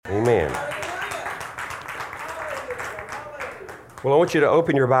Well, I want you to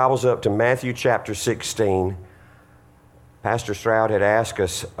open your Bibles up to Matthew chapter 16. Pastor Stroud had asked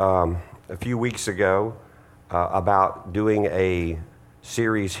us a few weeks ago about doing a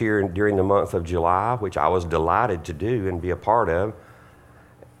series here during the month of July, which I was delighted to do and be a part of.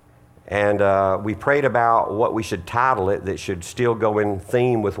 And we prayed about what we should title it that should still go in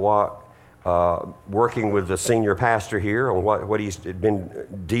theme with what working with the senior pastor here on what he's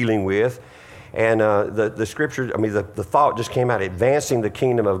been dealing with. And the scripture, the thought just came out, advancing the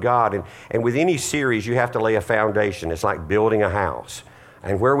kingdom of God. And with any series, you have to lay a foundation. It's like building a house.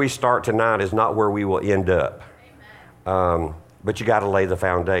 And where we start tonight is not where we will end up. But you got to lay the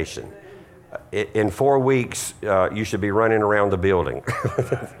foundation. In 4 weeks, you should be running around the building,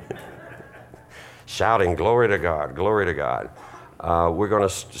 shouting, "Glory to God, glory to God." We're going to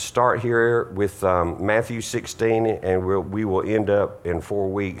start here with Matthew 16, and we will end up in 4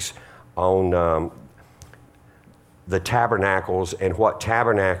 weeks on the tabernacles and what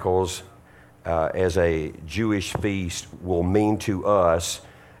tabernacles as a Jewish feast will mean to us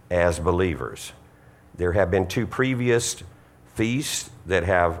as believers. There have been 2 previous feasts that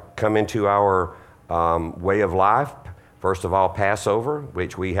have come into our way of life. First of all, Passover,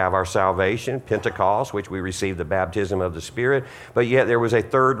 which we have our salvation, Pentecost, which we receive the baptism of the Spirit, but yet there was a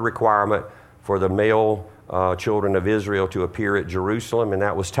third requirement for the male children of Israel to appear at Jerusalem, and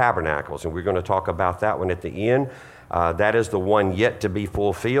that was tabernacles. And we're going to talk about that one at the end. That is the one yet to be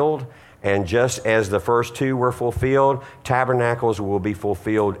fulfilled. And just as the first 2 were fulfilled, tabernacles will be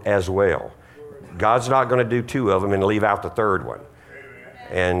fulfilled as well. God's not going to do 2 of them and leave out the third one.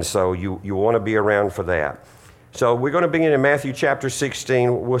 And so you want to be around for that. So we're going to begin in Matthew chapter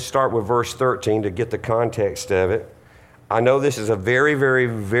 16. We'll start with verse 13 to get the context of it. I know this is a very, very,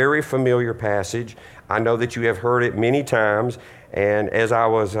 very familiar passage. I know that you have heard it many times, and as I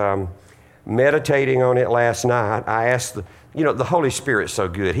was meditating on it last night, I asked, the Holy Spirit's so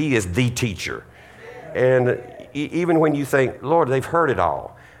good. He is the teacher. And even when you think, Lord, they've heard it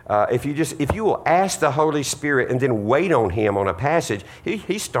all, if you will ask the Holy Spirit and then wait on Him on a passage,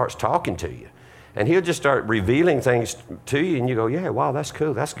 He starts talking to you. And He'll just start revealing things to you, and you go, yeah, wow, that's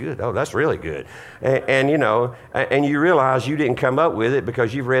cool, that's good, oh, that's really good. And you realize you didn't come up with it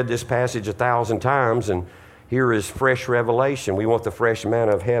because you've read this passage 1,000 times, and here is fresh revelation. We want the fresh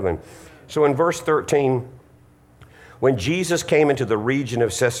manna of heaven. So in verse 13, when Jesus came into the region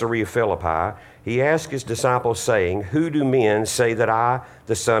of Caesarea Philippi, He asked His disciples, saying, "Who do men say that I,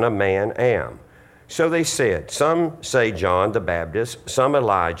 the Son of Man, am?" So they said, "Some say John the Baptist, some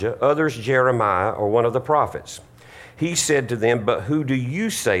Elijah, others Jeremiah or one of the prophets." He said to them, "But who do you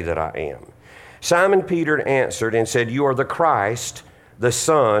say that I am?" Simon Peter answered and said, "You are the Christ, the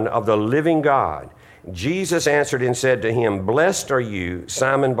Son of the living God." Jesus answered and said to him, "Blessed are you,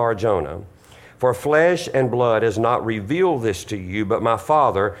 Simon Bar-Jonah, for flesh and blood has not revealed this to you, but my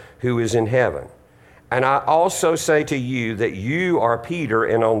Father who is in heaven. And I also say to you that you are Peter,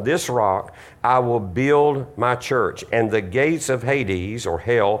 and on this rock I will build my church, and the gates of Hades, or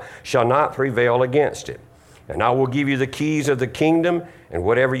hell, shall not prevail against it. And I will give you the keys of the kingdom, and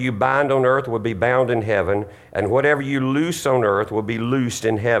whatever you bind on earth will be bound in heaven, and whatever you loose on earth will be loosed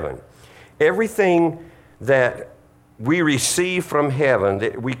in heaven." Everything that we receive from heaven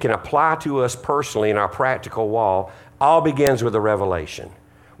that we can apply to us personally in our practical walk all begins with a revelation.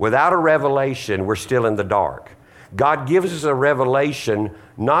 Without a revelation, we're still in the dark. God gives us a revelation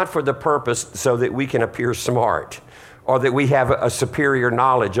not for the purpose so that we can appear smart, or that we have a superior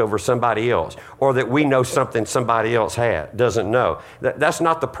knowledge over somebody else, or that we know something somebody else doesn't know. That's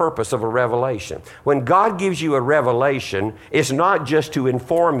not the purpose of a revelation. When God gives you a revelation, it's not just to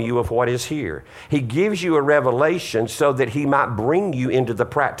inform you of what is here. He gives you a revelation so that He might bring you into the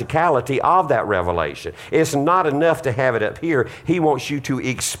practicality of that revelation. It's not enough to have it up here. He wants you to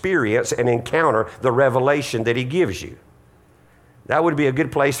experience and encounter the revelation that He gives you. That would be a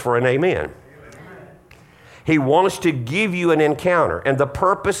good place for an amen. He wants to give you an encounter, and the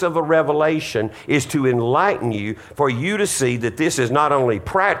purpose of a revelation is to enlighten you, for you to see that this is not only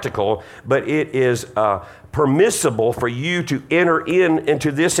practical, but it is permissible for you to enter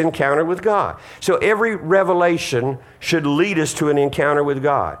into this encounter with God. So every revelation should lead us to an encounter with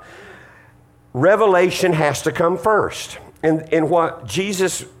God. Revelation has to come first. And what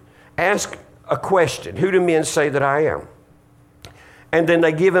Jesus asked a question, "Who do men say that I am?" And then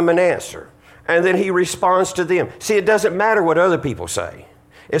they give Him an answer. And then He responds to them. See, it doesn't matter what other people say.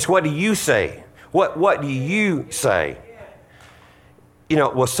 It's what do you say? What do you say?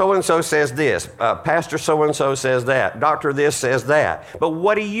 well, so-and-so says this, Pastor so-and-so says that, Doctor this says that. But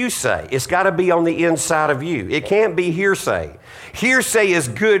what do you say? It's got to be on the inside of you. It can't be hearsay. Hearsay is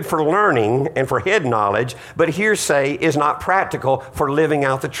good for learning and for head knowledge, but hearsay is not practical for living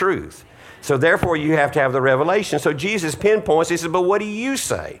out the truth. So therefore, you have to have the revelation. So Jesus pinpoints, he says, but what do you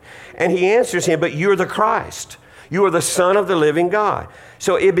say? And he answers him, but you're the Christ. You are the Son of the living God.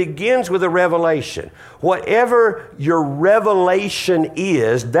 So it begins with a revelation. Whatever your revelation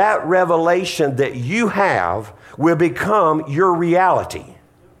is, that revelation that you have will become your reality.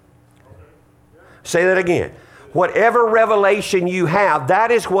 Say that again. Whatever revelation you have,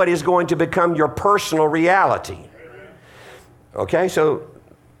 that is what is going to become your personal reality. Okay, so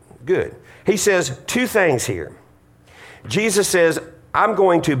good. He says two things here. Jesus says, I'm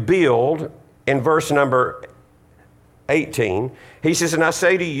going to build, in verse number 18, he says, and I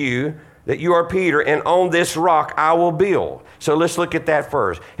say to you that you are Peter, and on this rock I will build. So let's look at that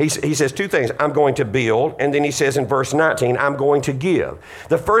first. He says two things. I'm going to build, and then he says in verse 19, I'm going to give.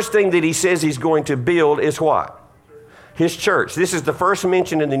 The first thing that he says he's going to build is what? His church. This is the first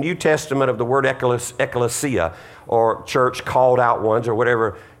mention in the New Testament of the word ecclesia, or church, called out ones, or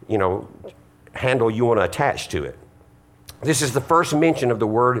whatever, handle you want to attach to it. This is the first mention of the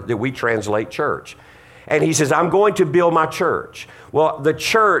word that we translate church. And he says, I'm going to build my church. Well, the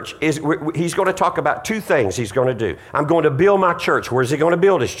church is, he's going to talk about two things he's going to do. I'm going to build my church. Where's he going to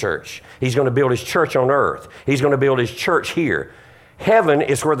build his church? He's going to build his church on earth. He's going to build his church here. Heaven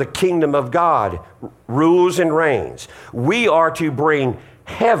is where the kingdom of God rules and reigns. We are to bring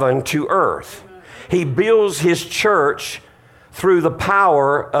heaven to earth. He builds his church through the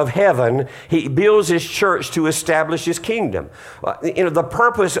power of heaven. He builds his church to establish his kingdom. The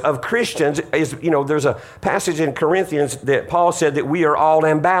purpose of Christians is, there's a passage in Corinthians that Paul said that we are all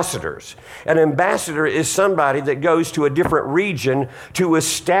ambassadors. An ambassador is somebody that goes to a different region to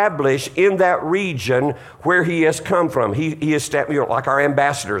establish in that region where he has come from. He established, like our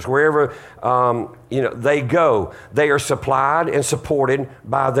ambassadors, wherever they go, they are supplied and supported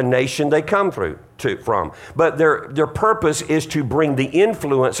by the nation they come from. But their purpose is to bring the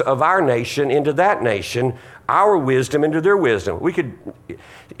influence of our nation into that nation, our wisdom into their wisdom. We could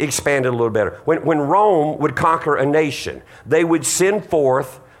expand it a little better. When Rome would conquer a nation, they would send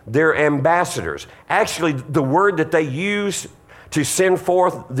forth their ambassadors. Actually, the word that they use to send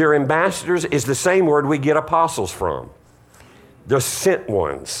forth their ambassadors is the same word we get apostles from. The sent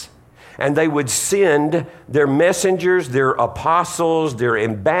ones. And they would send their messengers, their apostles, their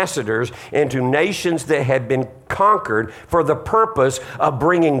ambassadors into nations that had been conquered for the purpose of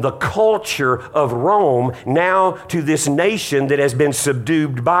bringing the culture of Rome now to this nation that has been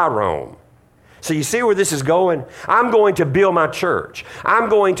subdued by Rome. So you see where this is going? I'm going to build my church. I'm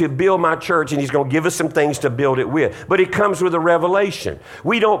going to build my church, and he's going to give us some things to build it with. But it comes with a revelation.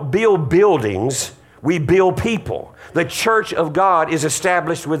 We don't build buildings. We build people. The church of God is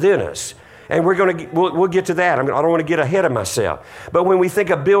established within us. And we'll get to that. I don't want to get ahead of myself. But when we think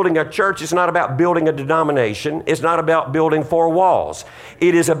of building a church, it's not about building a denomination. It's not about building four walls.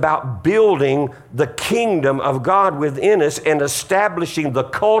 It is about building the kingdom of God within us and establishing the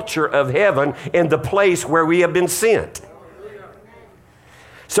culture of heaven in the place where we have been sent.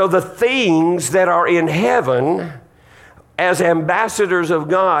 So the things that are in heaven, as ambassadors of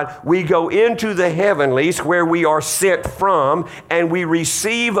God, we go into the heavenlies where we are sent from, and we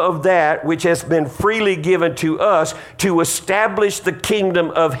receive of that which has been freely given to us to establish the kingdom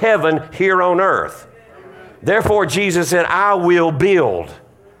of heaven here on earth. Therefore, Jesus said, I will build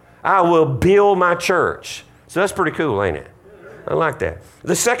my church. So that's pretty cool, ain't it? I like that.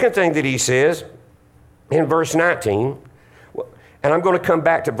 The second thing that he says in verse 19, and I'm going to come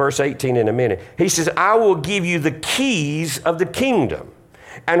back to verse 18 in a minute. He says, I will give you the keys of the kingdom.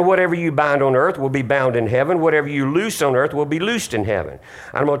 And whatever you bind on earth will be bound in heaven. Whatever you loose on earth will be loosed in heaven.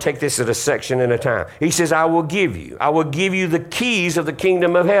 I'm going to take this at a section at a time. He says, I will give you the keys of the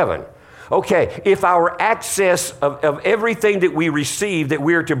kingdom of heaven. Okay, if our access of everything that we receive that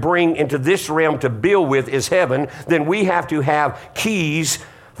we are to bring into this realm to build with is heaven, then we have to have keys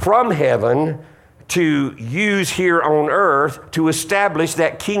from heaven to use here on earth to establish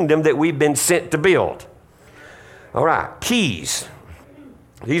that kingdom that we've been sent to build. All right, keys.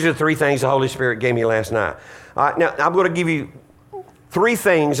 These are three things the Holy Spirit gave me last night. Now, I'm going to give you three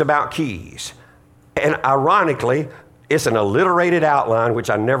things about keys. And ironically, it's an alliterated outline, which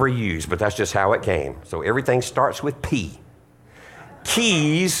I never use, but that's just how it came. So everything starts with P.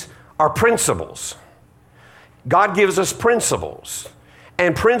 Keys are principles. God gives us principles,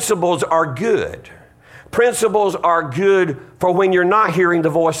 and principles are good. Principles are good for when you're not hearing the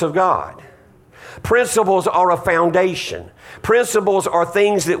voice of God. Principles are a foundation. Principles are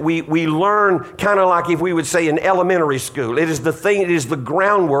things that we learn kind of like if we would say in elementary school. It is the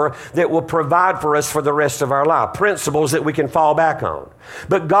groundwork that will provide for us for the rest of our life. Principles that we can fall back on.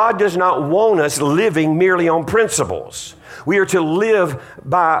 But God does not want us living merely on principles. We are to live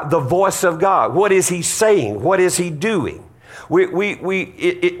by the voice of God. What is He saying? What is He doing? We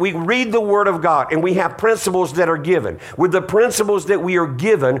read the Word of God and we have principles that are given. With the principles that we are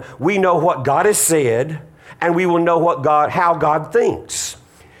given, we know what God has said and we will know how God thinks.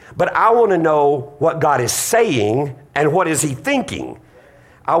 But I want to know what God is saying and what is He thinking.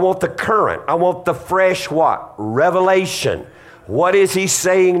 I want the current. I want the fresh what? Revelation. What is He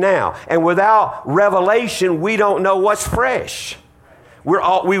saying now? And without revelation, we don't know what's fresh.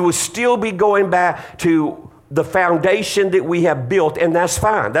 We will still be going back to the foundation that we have built, and that's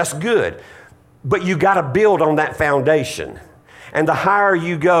fine. That's good. But you got to build on that foundation. And the higher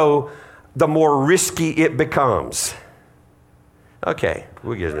you go, the more risky it becomes. Okay,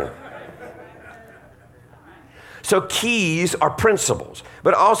 we'll get it. So keys are principles,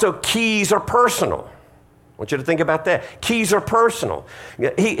 but also keys are personal. I want you to think about that. Keys are personal.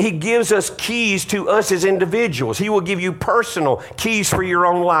 He gives us keys to us as individuals. He will give you personal keys for your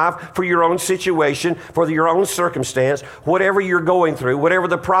own life, for your own situation, for your own circumstance, whatever you're going through, whatever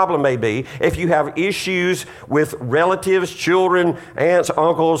the problem may be. If you have issues with relatives, children, aunts,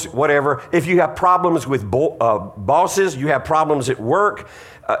 uncles, whatever, if you have problems with bosses, you have problems at work,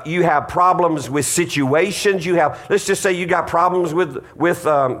 you have problems with situations, let's just say you got problems with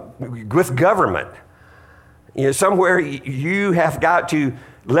government. You know, somewhere you have got to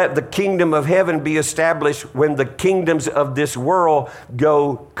let the kingdom of heaven be established when the kingdoms of this world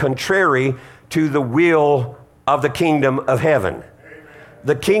go contrary to the will of the kingdom of heaven. Amen.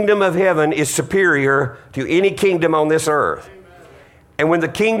 The kingdom of heaven is superior to any kingdom on this earth. Amen. And when the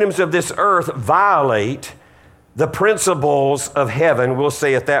kingdoms of this earth violate the principles of heaven, we'll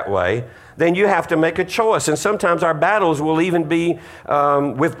say it that way, then you have to make a choice. And sometimes our battles will even be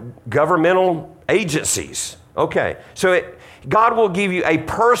with governmental agencies. Okay, so God will give you a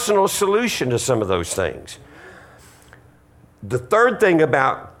personal solution to some of those things. The third thing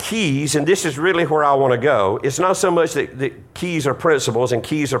about keys, and this is really where I want to go, it's not so much that keys are principles and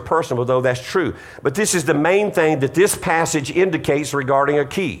keys are personal, though that's true. But this is the main thing that this passage indicates regarding a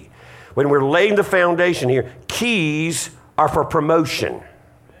key. When we're laying the foundation here, keys are for promotion.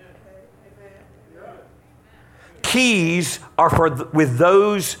 Keys are with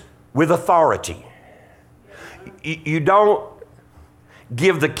those with authority. You don't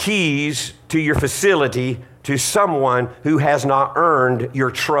give the keys to your facility to someone who has not earned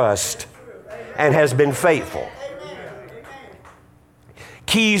your trust and has been faithful.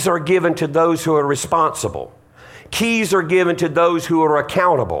 Keys are given to those who are responsible. Keys are given to those who are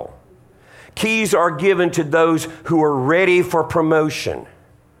accountable. Keys are given to those who are ready for promotion.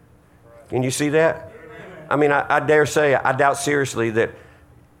 Can you see that? I mean, I dare say, I doubt seriously that,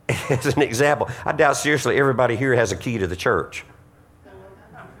 as an example, I doubt seriously everybody here has a key to the church.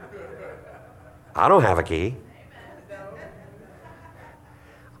 I don't have a key.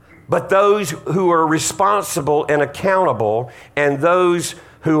 But those who are responsible and accountable, and those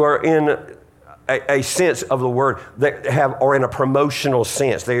who are in a sense of the word that are in a promotional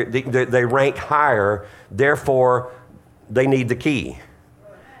sense, they rank higher, therefore they need the key.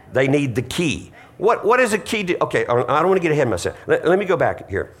 They need the key. What is a key to? Okay, I don't want to get ahead of myself. Let me go back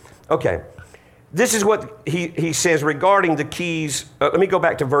here. Okay, this is what he says regarding the keys. Let me go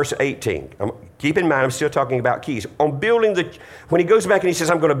back to verse 18. Keep in mind, I'm still talking about keys. When he goes back and he says,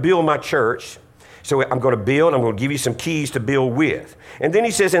 I'm going to build my church. So I'm going to give you some keys to build with. And then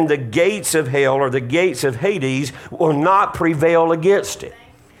he says, and the gates of hell or the gates of Hades will not prevail against it.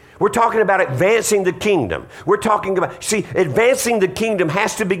 We're talking about advancing the kingdom. Advancing the kingdom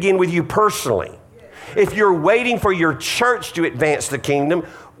has to begin with you personally. If you're waiting for your church to advance the kingdom,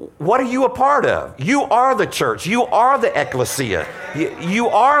 what are you a part of? You are the church. You are the ecclesia. You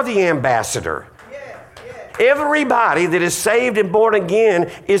are the ambassador. Everybody that is saved and born again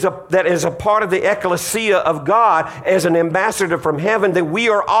that is a part of the ecclesia of God as an ambassador from heaven, that we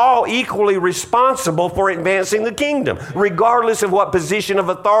are all equally responsible for advancing the kingdom, regardless of what position of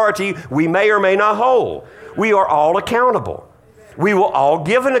authority we may or may not hold. We are all accountable. We will all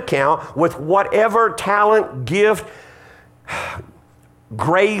give an account with whatever talent, gift,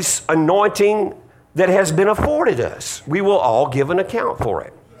 grace, anointing that has been afforded us. We will all give an account for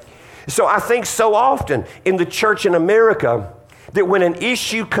it. So I think so often in the church in America that when an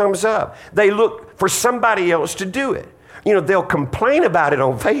issue comes up, they look for somebody else to do it. You know, they'll complain about it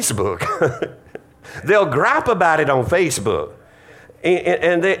on Facebook. They'll gripe about it on Facebook.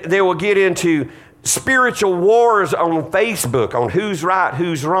 And they will get into spiritual wars on Facebook on who's right,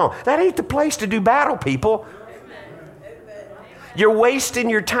 who's wrong. That ain't the place to do battle, people. You're wasting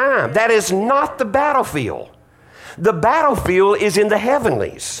your time. That is not the battlefield. The battlefield is in the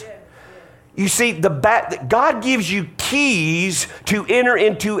heavenlies. You see, God gives you keys to enter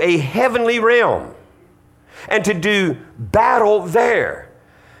into a heavenly realm and to do battle there.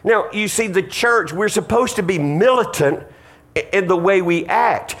 Now, you see, the church, we're supposed to be militant in the way we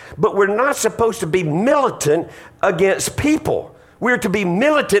act, but we're not supposed to be militant against people. We're to be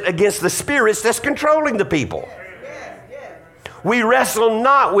militant against the spirits that's controlling the people. We wrestle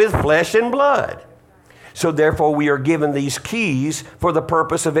not with flesh and blood. So therefore, we are given these keys for the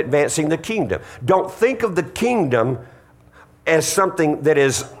purpose of advancing the kingdom. Don't think of the kingdom as something that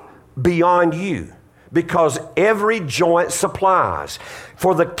is beyond you, because every joint supplies.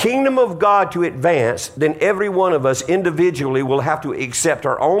 For the kingdom of God to advance, then every one of us individually will have to accept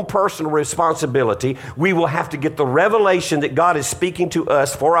our own personal responsibility. We will have to get the revelation that God is speaking to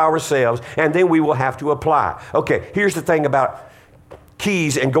us for ourselves, and then we will have to apply. Okay, here's the thing about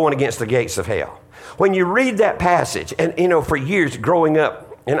keys and going against the gates of hell. When you read that passage, and for years growing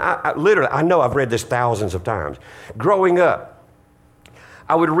up, and I know I've read this thousands of times. Growing up,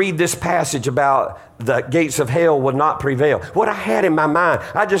 I would read this passage about the gates of hell will not prevail. What I had in my mind,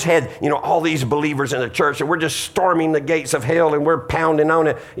 I just had, all these believers in the church, and we're just storming the gates of hell, and we're pounding on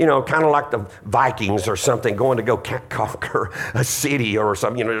it, kind of like the Vikings or something, going to go conquer a city or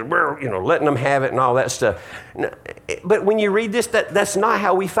something, we're, letting them have it and all that stuff. But when you read this, that's not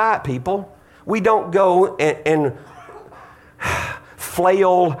how we fight, people. We don't go and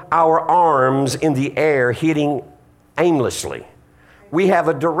flail our arms in the air, hitting aimlessly. We have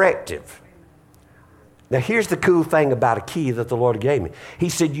a directive. Now, here's the cool thing about a key that the Lord gave me. He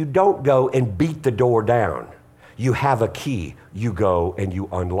said, you don't go and beat the door down. You have a key. You go and you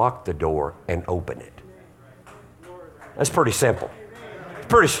unlock the door and open it. That's pretty simple. It's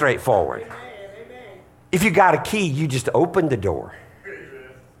pretty straightforward. If you got a key, you just open the door.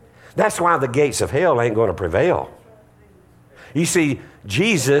 That's why the gates of hell ain't going to prevail. You see,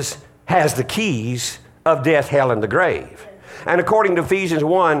 Jesus has the keys of death, hell, and the grave. And according to Ephesians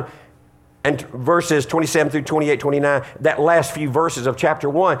 1 and verses 27 through 28, 29, that last few verses of chapter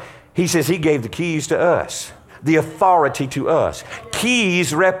 1, he says he gave the keys to us, the authority to us.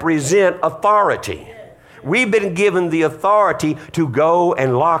 Keys represent authority. We've been given the authority to go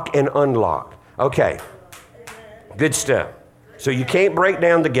and lock and unlock. Okay, good stuff. So you can't break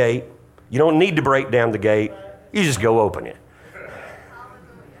down the gate. You don't need to break down the gate. You just go open it.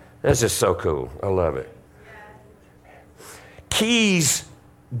 That's just so cool. I love it. Keys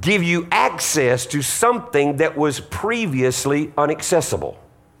give you access to something that was previously inaccessible.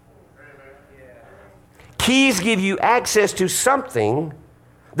 Keys give you access to something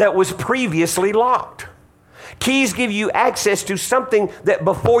that was previously locked. Keys give you access to something that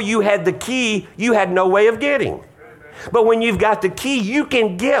before you had the key, you had no way of getting. But when you've got the key, you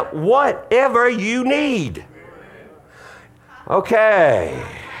can get whatever you need. Okay.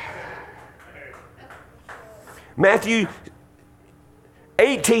 Matthew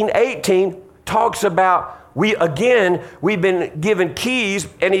 18:18 talks about we've been given keys,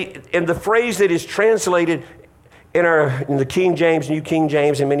 and the phrase that is translated in the King James, New King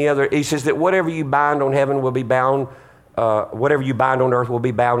James, and many other, he says that whatever you bind on heaven will be bound, whatever you bind on earth will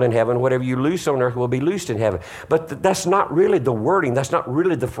be bound in heaven, whatever you loose on earth will be loosed in heaven. But that's not really the wording, that's not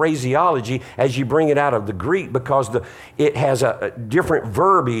really the phraseology as you bring it out of the Greek, because it has a different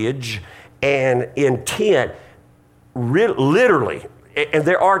verbiage and intent, literally. And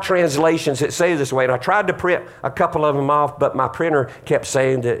there are translations that say this way, and I tried to print a couple of them off, but my printer kept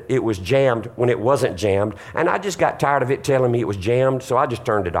saying that it was jammed when it wasn't jammed, and I just got tired of it telling me it was jammed, so I just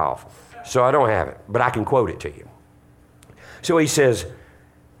turned it off. So I don't have it, but I can quote it to you. So he says,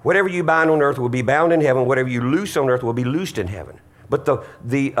 whatever you bind on earth will be bound in heaven, whatever you loose on earth will be loosed in heaven. But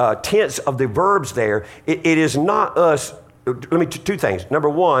the tense of the verbs there, it is not us. Two things. Number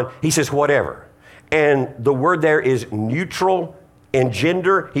one, he says whatever. And the word there is neutral in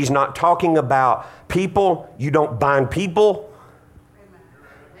gender. He's not talking about people. You don't bind people.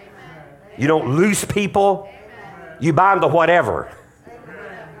 You don't loose people. You bind the whatever.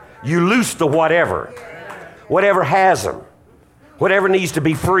 You loose the whatever. Whatever has them. Whatever needs to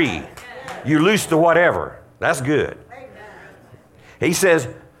be free. You loose the whatever. That's good. He says,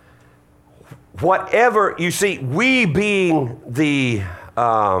 whatever, you see, we being the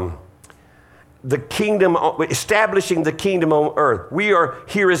kingdom, establishing the kingdom on earth. We are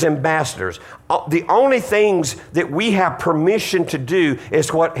here as ambassadors. The only things that we have permission to do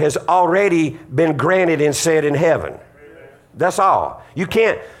is what has already been granted and said in heaven. That's all. You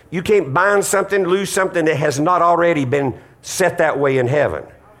can't bind something, lose something that has not already been set that way in heaven.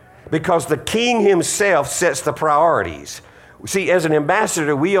 Because the king himself sets the priorities. See, as an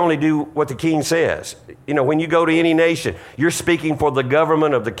ambassador, we only do what the king says. You know, when you go to any nation, you're speaking for the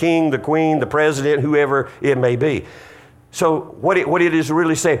government of the king, the queen, the president, whoever it may be. So what it is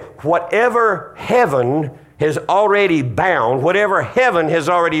really saying, whatever heaven has already bound, whatever heaven has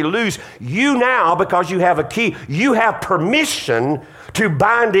already loosed, you now, because you have a key, you have permission to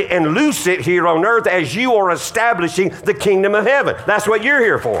bind it and loose it here on earth as you are establishing the kingdom of heaven. That's what you're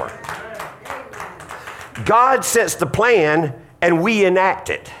here for. God sets the plan and we enact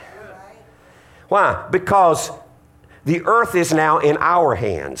it. Why? Because the earth is now in our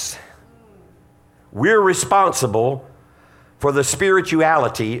hands. We're responsible for the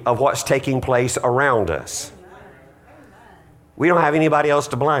spirituality of what's taking place around us. We don't have anybody else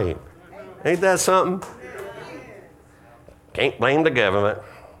to blame. Ain't that something? Can't blame the government.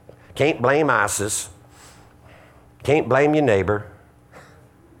 Can't blame ISIS. Can't blame your neighbor.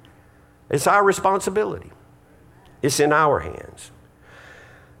 It's our responsibility. It's in our hands.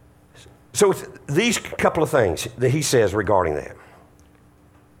 So these couple of things that he says regarding that.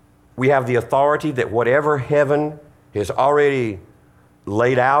 We have the authority that whatever heaven has already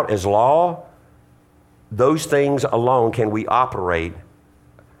laid out as law, those things alone can we operate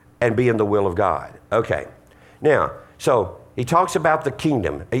and be in the will of God. Okay. Now, so he talks about the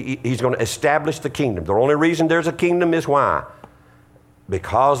kingdom. He's going to establish the kingdom. The only reason there's a kingdom is why?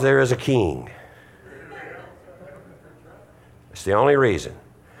 Because there is a king. It's the only reason.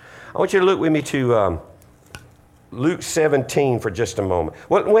 I want you to look with me to Luke 17 for just a moment.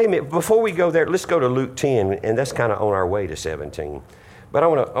 Well, wait a minute. Before we go there, let's go to Luke 10, and that's kind of on our way to 17. But I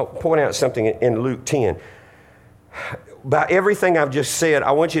want to point out something in Luke 10. By everything I've just said,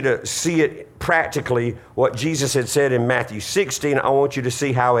 I want you to see it practically, what Jesus had said in Matthew 16. I want you to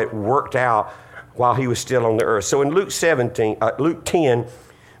see how it worked out while he was still on the earth. So in Luke 10,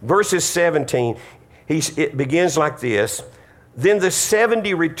 verses 17, it begins like this. Then the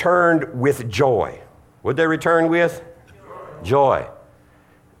 70 returned with joy. What'd they return with? Joy.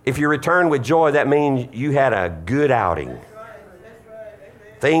 If you return with joy, that means you had a good outing.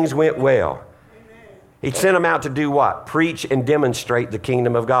 Things went well. He sent them out to do what? Preach and demonstrate the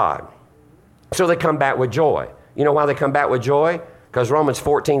kingdom of God. So they come back with joy. You know why they come back with joy? Because Romans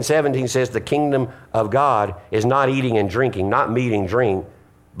 14:17 says the kingdom of God is not eating and drinking, not meat and drink,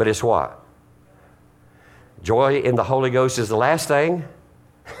 but it's what? Joy in the Holy Ghost is the last thing.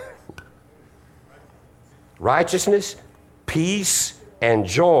 Righteousness, peace, and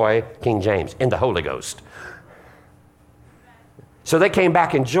joy, King James, in the Holy Ghost. So they came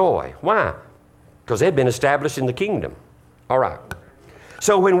back in joy. Why? Because they'd been established in the kingdom. All right.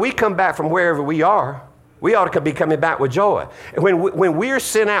 So when we come back from wherever we are, we ought to be coming back with joy. When we're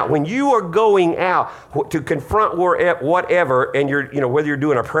sent out, when you are going out to confront whatever, and whether you're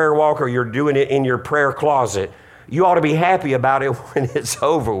doing a prayer walk or you're doing it in your prayer closet, you ought to be happy about it when it's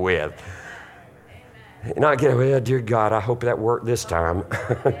over with. Not get, well, dear God, I hope that worked this time.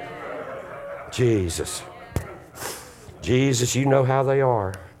 Jesus, you know how they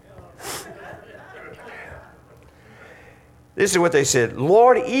are. This is what they said.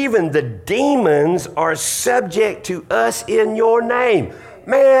 Lord, even the demons are subject to us in your name.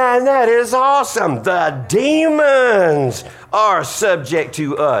 Man, that is awesome. The demons are subject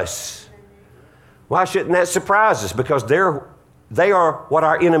to us. Why shouldn't that surprise us? Because they are what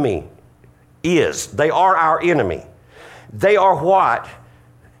our enemy is. They are our enemy. They are what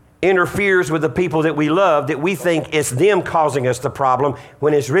interferes with the people that we love, that we think it's them causing us the problem,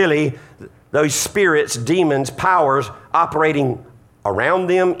 when it's really those spirits, demons, powers operating around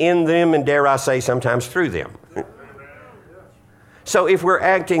them, in them, and dare I say sometimes through them. So if we're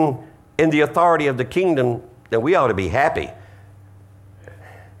acting in the authority of the kingdom, then we ought to be happy.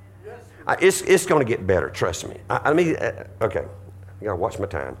 It's going to get better, trust me. Okay, I got to watch my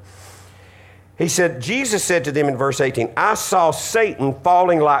time. He said, Jesus said to them in verse 18, I saw Satan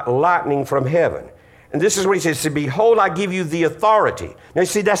falling like lightning from heaven. And this is what he says, behold, I give you the authority. Now, you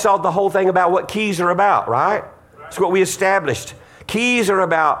see, that's all the whole thing about what keys are about, right? That's what we established. Keys are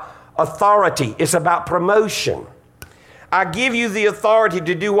about authority. It's about promotion. I give you the authority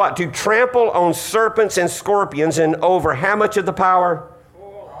to do what? To trample on serpents and scorpions and over how much of the power?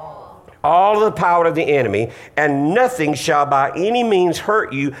 All of the power of the enemy, and nothing shall by any means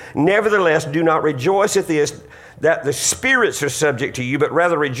hurt you. Nevertheless, do not rejoice at this, that the spirits are subject to you, but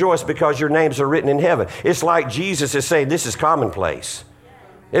rather rejoice because your names are written in heaven. It's like Jesus is saying, this is commonplace.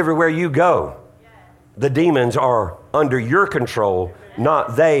 Everywhere you go, the demons are under your control,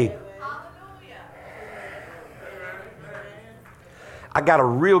 not they. I got a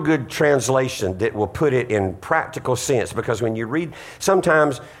real good translation that will put it in practical sense, because when you read,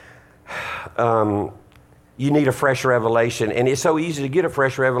 sometimes you need a fresh revelation, and it's so easy to get a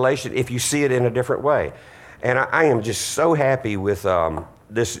fresh revelation if you see it in a different way. And I am just so happy with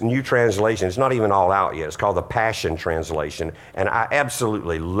this new translation. It's not even all out yet. It's called the Passion Translation, and I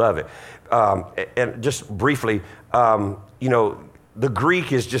absolutely love it. And just briefly, the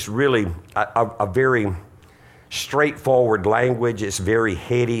Greek is just really a very straightforward language. It's very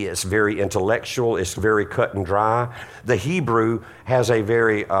heady. It's very intellectual. It's very cut and dry. The Hebrew has a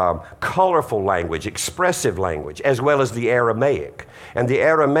very colorful language, expressive language, as well as the Aramaic. And the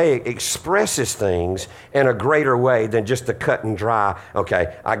Aramaic expresses things in a greater way than just the cut and dry,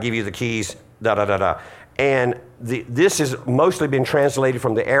 okay, I give you the keys, da-da-da-da. And this has mostly been translated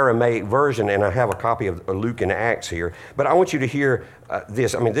from the Aramaic version, and I have a copy of Luke and Acts here. But I want you to hear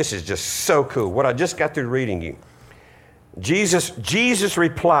this. I mean, this is just so cool. What I just got through reading you. Jesus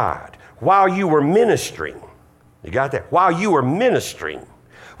replied, while you were ministering, you got that? While you were ministering,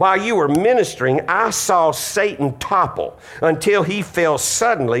 I saw Satan topple until he fell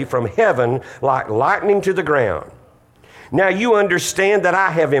suddenly from heaven like lightning to the ground. Now you understand that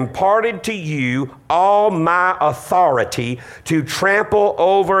I have imparted to you all my authority to trample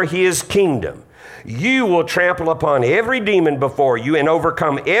over his kingdom. You will trample upon every demon before you and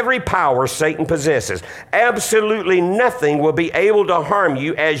overcome every power Satan possesses. Absolutely nothing will be able to harm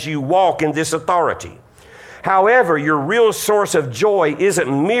you as you walk in this authority. However, your real source of joy isn't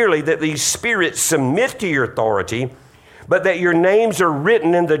merely that these spirits submit to your authority, but that your names are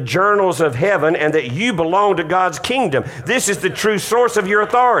written in the journals of heaven and that you belong to God's kingdom. This is the true source of your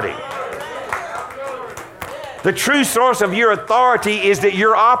authority. The true source of your authority is that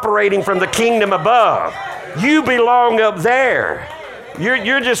you're operating from the kingdom above. You belong up there.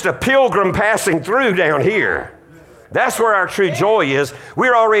 You're just a pilgrim passing through down here. That's where our true joy is.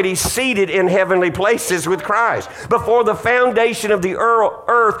 We're already seated in heavenly places with Christ. Before the foundation of the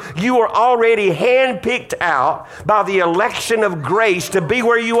earth, you were already handpicked out by the election of grace to be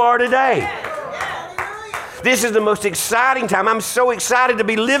where you are today. This is the most exciting time. I'm so excited to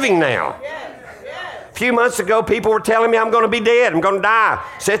be living now. A few months ago, people were telling me I'm going to be dead. I'm going to die.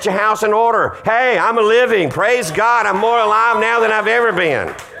 Set your house in order. Hey, I'm living. Praise God. I'm more alive now than I've ever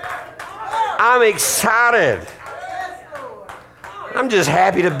been. I'm excited. I'm just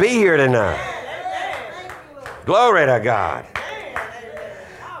happy to be here tonight. Glory to God.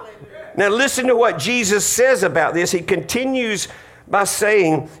 Now listen to what Jesus says about this. He continues by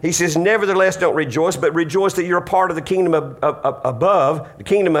saying, he says, nevertheless, don't rejoice, but rejoice that you're a part of the kingdom above, the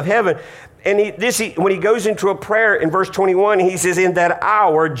kingdom of heaven. And when he goes into a prayer in verse 21, he says, in that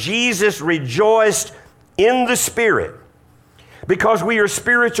hour, Jesus rejoiced in the Spirit, because we are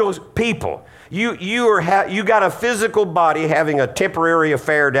spiritual people. You got a physical body having a temporary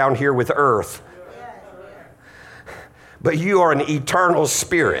affair down here with earth. But you are an eternal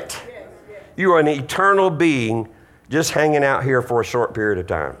spirit. You are an eternal being just hanging out here for a short period of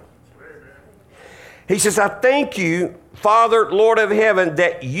time. He says, I thank you, Father, Lord of heaven,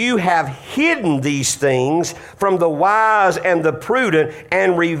 that you have hidden these things from the wise and the prudent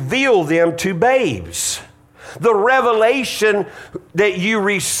and revealed them to babes. The revelation that you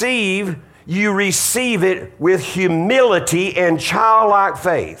receive it with humility and childlike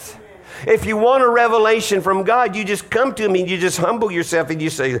faith. If you want a revelation from God, you just come to him and you just humble yourself and you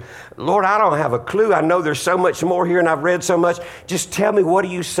say, Lord, I don't have a clue. I know there's so much more here and I've read so much. Just tell me, what are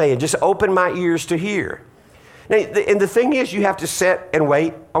you saying? Just open my ears to hear. Now, and the thing is, you have to sit and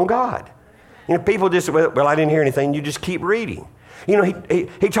wait on God. People just, well, I didn't hear anything. You just keep reading.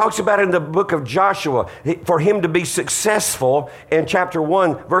 He talks about it in the book of Joshua. For him to be successful in chapter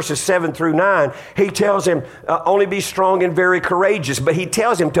 1, verses 7 through 9, he tells him, only be strong and very courageous. But he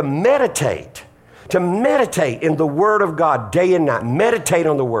tells him to meditate in the Word of God day and night. Meditate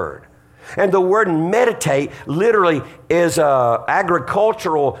on the Word. And the word meditate literally is an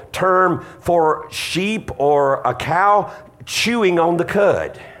agricultural term for sheep or a cow chewing on the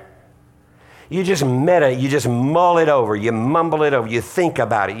cud. You just meditate, you just mull it over, you mumble it over, you think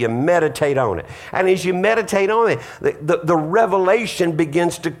about it, you meditate on it. And as you meditate on it, the revelation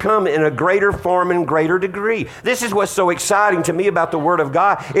begins to come in a greater form and greater degree. This is what's so exciting to me about the Word of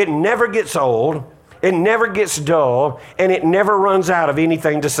God. It never gets old, it never gets dull, and it never runs out of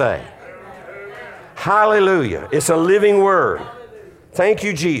anything to say. Hallelujah. It's a living Word. Thank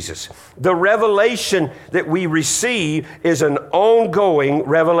you, Jesus. The revelation that we receive is an ongoing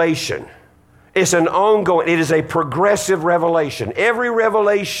revelation. It's an ongoing, it is a progressive revelation. Every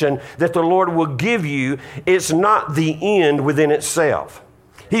revelation that the Lord will give you, it's not the end within itself.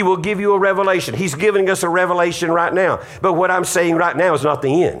 He will give you a revelation. He's giving us a revelation right now. But what I'm saying right now is not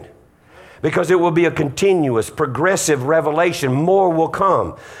the end, because it will be a continuous, progressive revelation. More will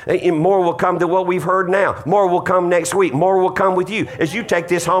come. And more will come than what we've heard now. More will come next week. More will come with you. As you take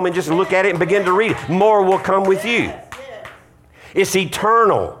this home and just look at it and begin to read it, more will come with you. It's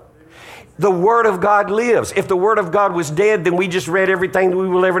eternal. The Word of God lives. If the Word of God was dead, then we just read everything that we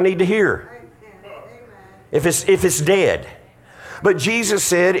will ever need to hear. If it's dead. But Jesus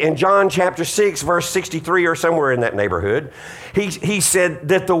said in John chapter 6, verse 63 or somewhere in that neighborhood, he said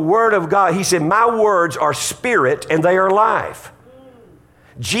that the Word of God, he said, my words are spirit and they are life.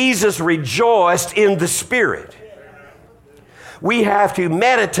 Jesus rejoiced in the Spirit. We have to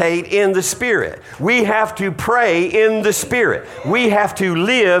meditate in the Spirit. We have to pray in the Spirit. We have to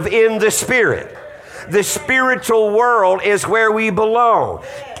live in the Spirit. The spiritual world is where we belong.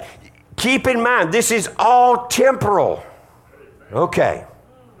 Keep in mind, this is all temporal. Okay.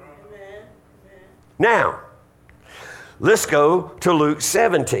 Now, let's go to Luke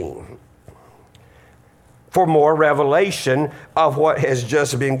 17 for more revelation of what has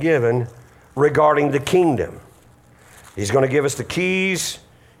just been given regarding the kingdom. He's going to give us the keys.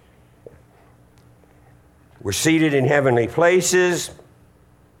 We're seated in heavenly places.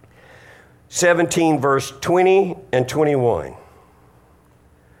 17 verse 20 and 21.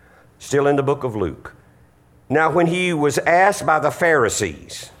 Still in the book of Luke. Now when he was asked by the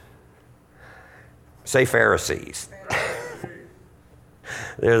Pharisees, say Pharisees.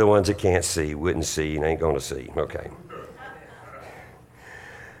 They're the ones that can't see, wouldn't see, and ain't going to see. Okay.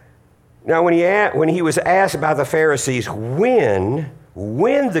 Now when he was asked by the Pharisees when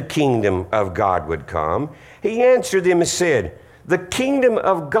the kingdom of God would come, he answered them and said, the kingdom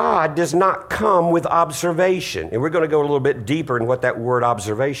of God does not come with observation. And we're going to go a little bit deeper in what that word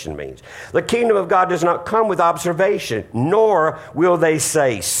observation means. The kingdom of God does not come with observation, nor will they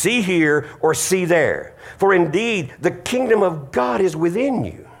say, see here or see there. For indeed, the kingdom of God is within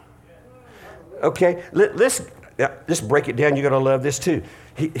you. Okay, let's break it down. You're going to love this too.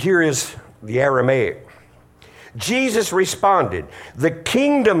 Here is the Aramaic. Jesus responded, the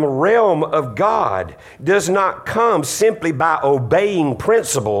kingdom realm of God does not come simply by obeying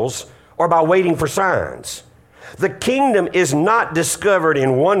principles or by waiting for signs. The kingdom is not discovered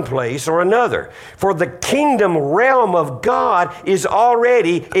in one place or another, for the kingdom realm of God is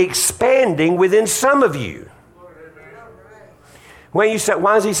already expanding within some of you. When you say,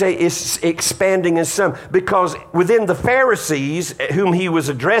 why does he say it's expanding in some? Because within the Pharisees whom he was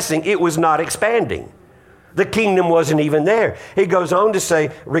addressing, it was not expanding. The kingdom wasn't even there. He goes on to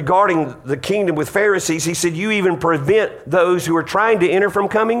say, regarding the kingdom with Pharisees, he said, you even prevent those who are trying to enter from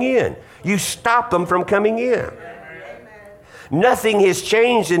coming in. You stop them from coming in. Amen. Nothing has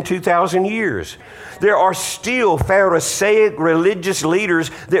changed in 2,000 years. There are still Pharisaic religious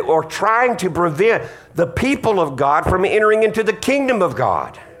leaders that are trying to prevent the people of God from entering into the kingdom of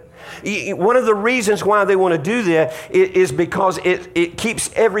God. One of the reasons why they want to do that is because it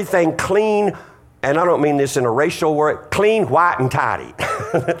keeps everything clean. And I don't mean this in a racial word, clean, white, and tidy.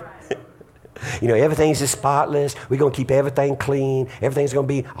 You know, everything's just spotless. We're going to keep everything clean. Everything's going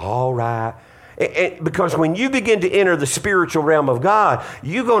to be all right. Because when you begin to enter the spiritual realm of God,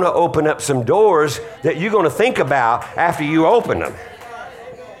 you're going to open up some doors that you're going to think about after you open them.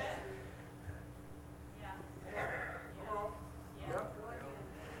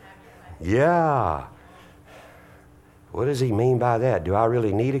 Yeah. What does he mean by that? Do I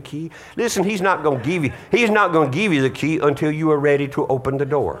really need a key? Listen, he's not going to give you the key until you are ready to open the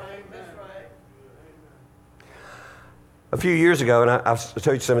door. A few years ago, and I've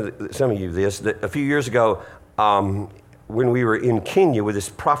told some of you this, that a few years ago, when we were in Kenya with this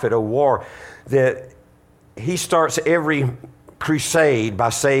prophet Owar, that he starts every crusade by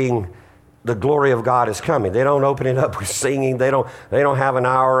saying, the glory of God is coming. They don't open it up with singing. They don't have an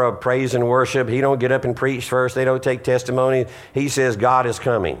hour of praise and worship. He don't get up and preach first. They don't take testimony. He says, God is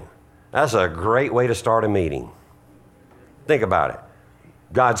coming. That's a great way to start a meeting. Think about it.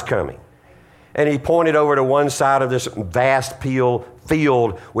 God's coming. And he pointed over to one side of this vast field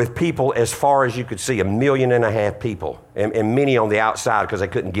with people as far as you could see, 1.5 million people, and many on the outside because they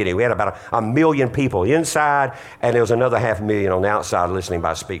couldn't get in. We had about 1 million people inside, and there was another 500,000 on the outside listening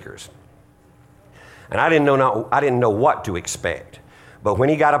by speakers. And I didn't know what to expect. But when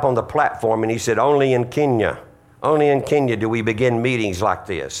he got up on the platform and he said, only in Kenya do we begin meetings like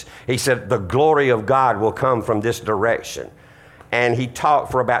this. He said, the glory of God will come from this direction. And he talked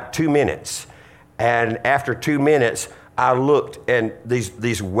for about 2 minutes. And after 2 minutes, I looked, and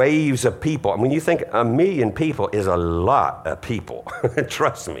these waves of people. When you think 1 million people is a lot of people,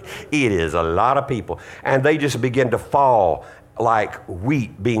 trust me, it is a lot of people. And they just begin to fall like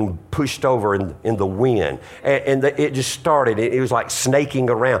wheat being pushed over in the wind. And it just started. It was like snaking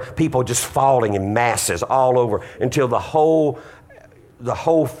around, people just falling in masses all over until the whole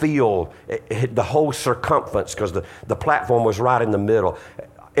field, the whole circumference, because the platform was right in the middle.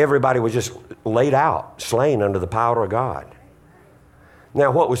 Everybody was just laid out, slain under the power of God.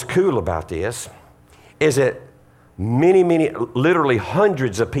 Now, what was cool about this is that many, literally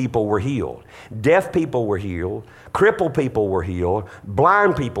hundreds of people were healed. Deaf people were healed. Crippled people were healed.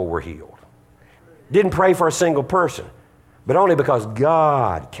 Blind people were healed. Didn't pray for a single person, but only because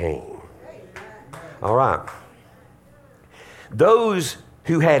God came. All right. Those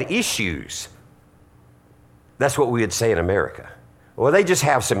who had issues, that's what we would say in America. Well, they just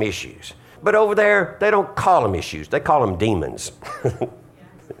have some issues. But over there, they don't call them issues. They call them demons.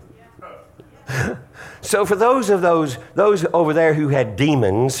 So for those over there who had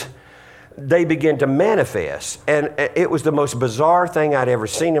demons, they began to manifest. And it was the most bizarre thing I'd ever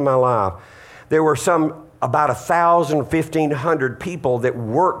seen in my life. There were about 1,000, 1,500 people that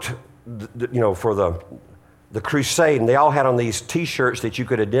worked, for the crusade. And they all had on these T-shirts that you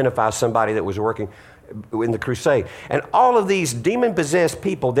could identify somebody that was working in the crusade. And all of these demon-possessed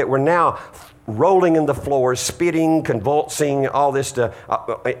people that were now rolling in the floor, spitting, convulsing, all this stuff,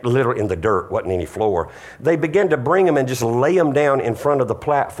 literally in the dirt, wasn't any floor. They began to bring them and just lay them down in front of the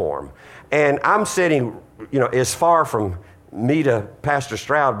platform. And I'm sitting, as far from me to Pastor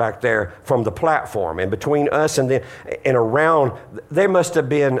Stroud back there from the platform. And between us and them and around, there must have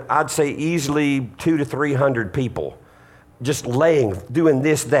been, I'd say easily 200 to 300 people just laying, doing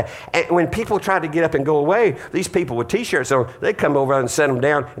this, that. And when people tried to get up and go away, these people with T-shirts on, they'd come over and set them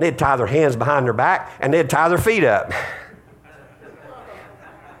down, and they'd tie their hands behind their back, and they'd tie their feet up.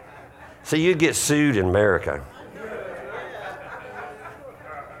 So you'd get sued in America.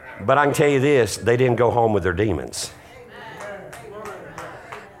 But I can tell you this, they didn't go home with their demons.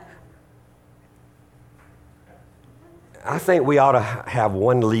 I think we ought to have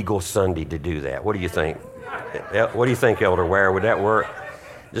one legal Sunday to do that. What do you think? What do you think, Elder Ware? Would that work?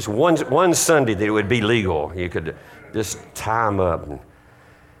 Just one Sunday that it would be legal. You could just tie them up, and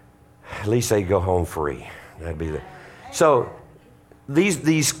at least they'd go home free. That'd be the. So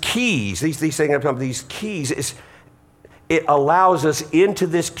these keys, these things, these keys, it allows us into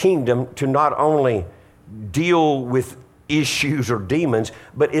this kingdom to not only deal with issues or demons,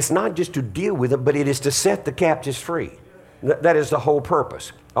 but it's not just to deal with it, but it is to set the captives free. That is the whole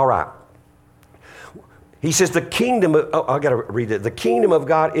purpose. All right. He says the kingdom of, I got to read it. The kingdom of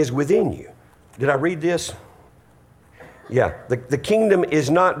God is within you. Did I read this? Yeah. The kingdom is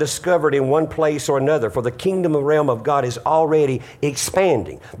not discovered in one place or another, for the kingdom realm of God is already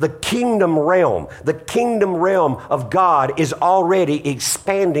expanding. The kingdom realm of God is already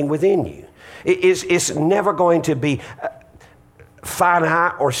expanding within you. It's never going to be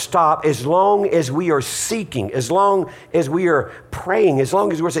finite or stop as long as we are seeking, as long as we are praying, as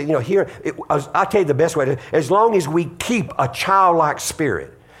long as we're saying, I'll tell you the best way as long as we keep a childlike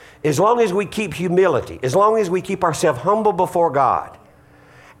spirit, as long as we keep humility, as long as we keep ourselves humble before God.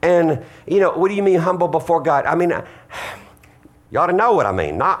 And, what do you mean humble before God? I mean, you ought to know what I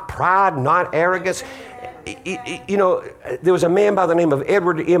mean. Not pride, not arrogance. There was a man by the name of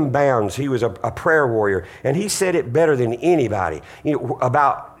Edward M. Bounds. He was a prayer warrior, and he said it better than anybody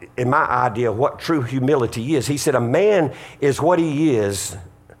about, in my idea, what true humility is. He said, a man is what he is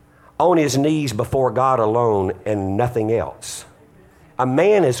on his knees before God alone and nothing else. A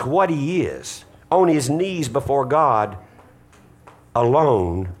man is what he is on his knees before God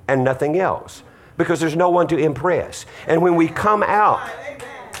alone and nothing else, because there's no one to impress. And when we come out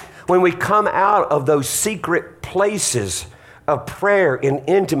of those secret places of prayer and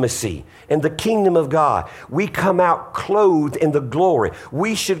intimacy in the kingdom of God, we come out clothed in the glory.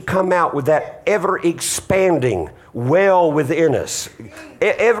 We should come out with that ever-expanding well within us.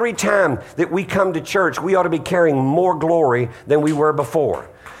 Every time that we come to church, we ought to be carrying more glory than we were before.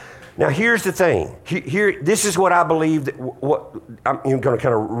 Now, here's the thing. This is what I believe, what I'm going to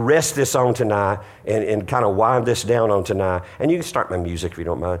kind of rest this on tonight and kind of wind this down on tonight. And you can start my music if you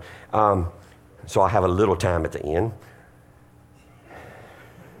don't mind. So I'll have a little time at the end.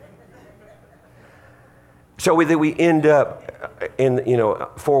 So that we end up in,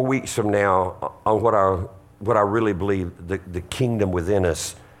 4 weeks from now on what I really believe the kingdom within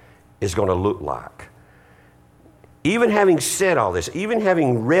us is going to look like. Even having said all this, even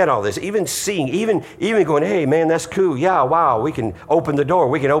having read all this, even seeing, even going, hey, man, that's cool. Yeah, wow, we can open the door.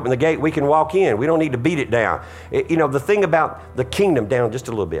 We can open the gate. We can walk in. We don't need to beat it down. The thing about the kingdom, down just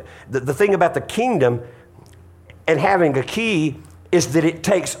a little bit, the thing about the kingdom and having a key is that it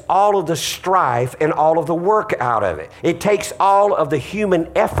takes all of the strife and all of the work out of it. It takes all of the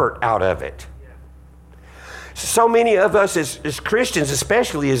human effort out of it. So many of us as Christians,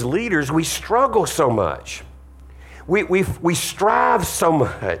 especially as leaders, we struggle so much. We strive so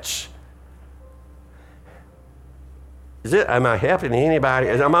much. Am I helping anybody?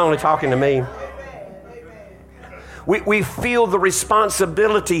 Am I only talking to me? We feel the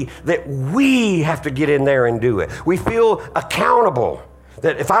responsibility that we have to get in there and do it. We feel accountable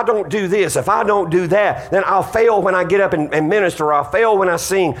that if I don't do this, if I don't do that, then I'll fail when I get up and minister, or I'll fail when I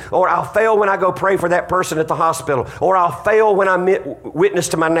sing, or I'll fail when I go pray for that person at the hospital, or I'll fail when I witness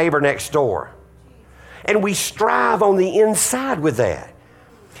to my neighbor next door. And we strive on the inside with that.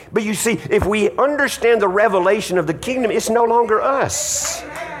 But you see, if we understand the revelation of the kingdom, it's no longer us.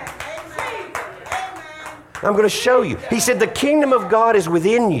 I'm going to show you. He said, the kingdom of God is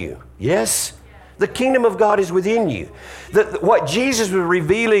within you. Yes? The kingdom of God is within you. What Jesus was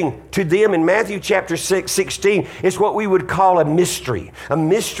revealing to them in Matthew chapter 16 is what we would call a mystery. A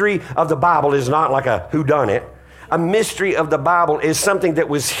mystery of the Bible is not like a whodunit. A mystery of the Bible is something that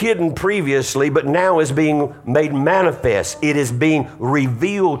was hidden previously, but now is being made manifest. It is being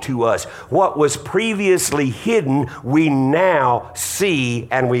revealed to us. What was previously hidden, we now see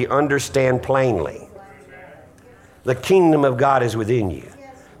and we understand plainly. The kingdom of God is within you.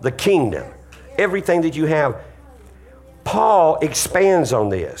 The kingdom. Everything that you have. Paul expands on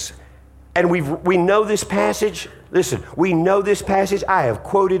this. And we know this passage. Listen, we know this passage. I have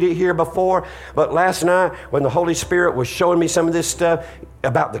quoted it here before. But last night, when the Holy Spirit was showing me some of this stuff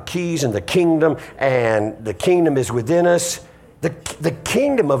about the keys and the kingdom is within us. The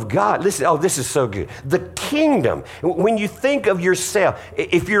kingdom of God, listen, this is so good. The kingdom, when you think of yourself,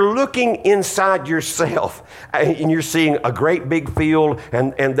 if you're looking inside yourself and you're seeing a great big field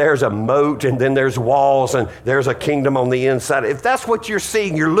and there's a moat and then there's walls and there's a kingdom on the inside, if that's what you're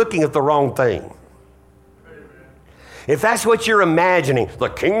seeing, you're looking at the wrong thing. If that's what you're imagining, the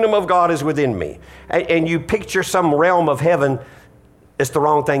kingdom of God is within me, and you picture some realm of heaven, it's the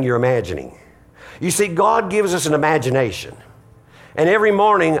wrong thing you're imagining. You see, God gives us an imagination. And every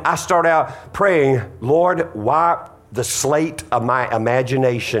morning I start out praying, Lord, wipe the slate of my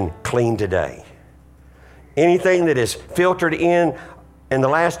imagination clean today. Anything that is filtered in the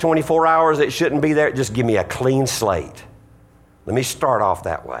last 24 hours that shouldn't be there, just give me a clean slate. Let me start off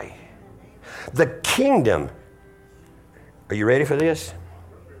that way. The kingdom, are you ready for this?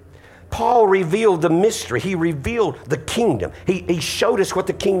 Paul revealed the mystery. He revealed the kingdom. He showed us what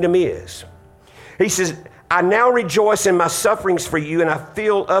the kingdom is. He says, I now rejoice in my sufferings for you, and I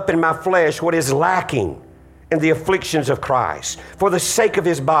fill up in my flesh what is lacking in the afflictions of Christ for the sake of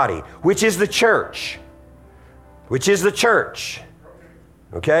his body, which is the church. Which is the church.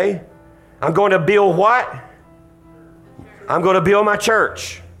 Okay? I'm going to build what? I'm going to build my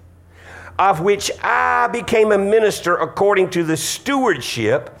church, of which I became a minister according to the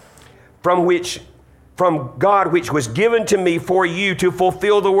stewardship from God, which was given to me for you to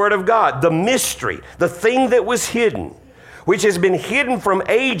fulfill the word of God. The mystery, the thing that was hidden, which has been hidden from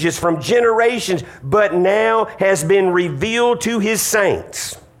ages, from generations, but now has been revealed to his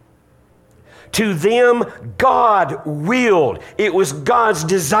saints. To them, God willed. It was God's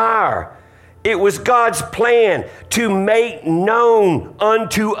desire. It was God's plan to make known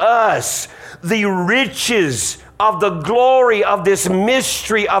unto us the riches of the glory of this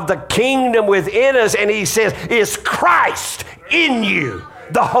mystery of the kingdom within us. And he says, is Christ in you,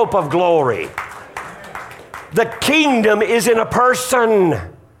 the hope of glory. The kingdom is in a person.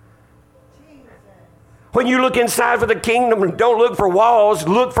 When you look inside for the kingdom, don't look for walls,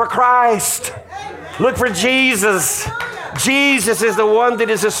 look for Christ. Look for Jesus. Jesus is the one that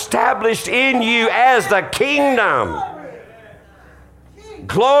is established in you as the kingdom.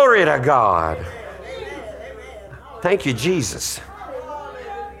 Glory to God. Thank you, Jesus.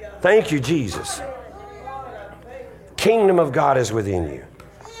 Thank you, Jesus. Kingdom of God is within you.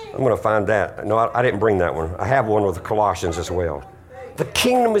 I'm going to find that. No, I didn't bring that one. I have one with Colossians as well. The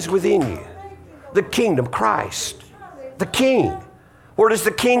kingdom is within you. The kingdom, Christ, the King. Where does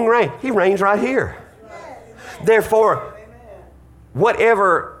the King reign? He reigns right here. Therefore,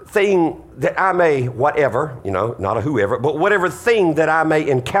 whatever thing that I may, not a whoever, but whatever thing that I may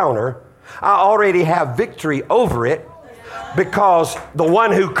encounter, I already have victory over it because the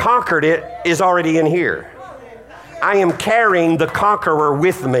one who conquered it is already in here. I am carrying the conqueror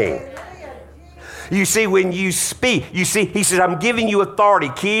with me. You see, when you speak, he says, I'm giving you authority,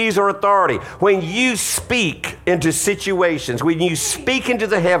 keys or authority. When you speak into situations, when you speak into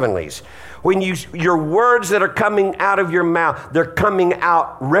the heavenlies, When your words that are coming out of your mouth, they're coming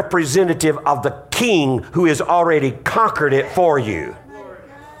out representative of the King who has already conquered it for you.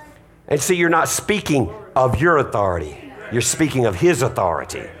 And see, you're not speaking of your authority. You're speaking of his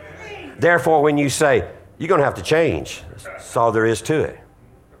authority. Therefore, when you say, you're going to have to change, that's all there is to it.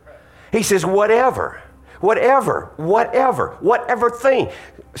 He says, whatever thing.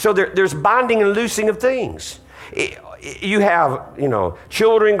 So there's binding and loosing of things. You have,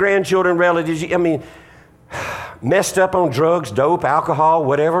 children, grandchildren, relatives, messed up on drugs, dope, alcohol,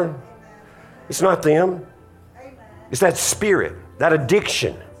 whatever. It's not them. It's that spirit, that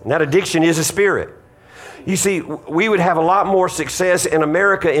addiction. And that addiction is a spirit. You see, we would have a lot more success in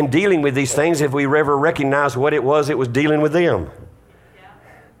America in dealing with these things if we ever recognized what it was dealing with them.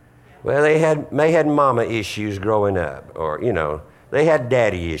 Well, they may had mama issues growing up, or, they had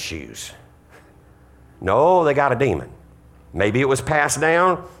daddy issues. No, they got a demon. Maybe it was passed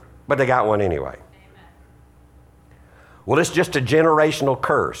down, but they got one anyway. Well, it's just a generational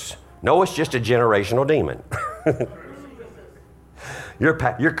curse. No, it's just a generational demon.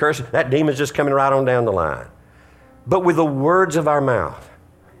 You're cursing. That demon's just coming right on down the line. But with the words of our mouth,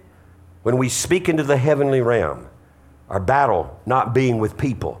 when we speak into the heavenly realm, our battle not being with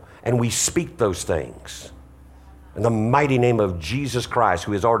people, and we speak those things, in the mighty name of Jesus Christ,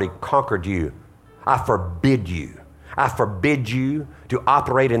 who has already conquered you, I forbid you to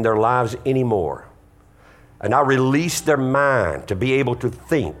operate in their lives anymore. And I release their mind to be able to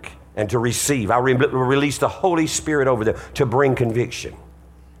think and to receive. I release the Holy Spirit over them to bring conviction.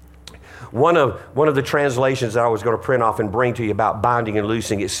 One of the translations that I was going to print off and bring to you about binding and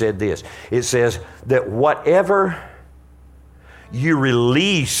loosing, it said this. It says that whatever you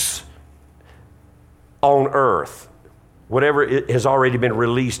release on earth, whatever has already been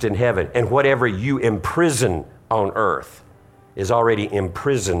released in heaven, and whatever you imprison on earth is already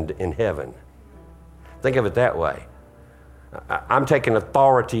imprisoned in heaven. Think of it that way. I'm taking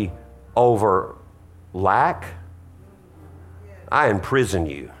authority over lack. I imprison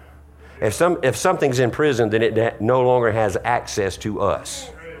you. If something's in prison, then it no longer has access to us.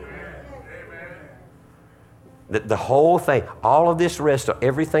 The whole thing, all of this rest of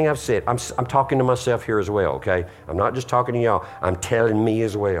everything I've said, I'm talking to myself here as well, okay? I'm not just talking to y'all, I'm telling me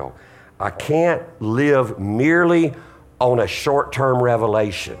as well. I can't live merely on a short-term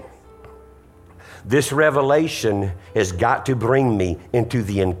revelation. This revelation has got to bring me into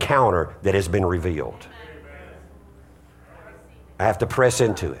the encounter that has been revealed. I have to press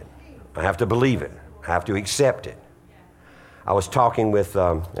into it. I have to believe it. I have to accept it. I was talking with,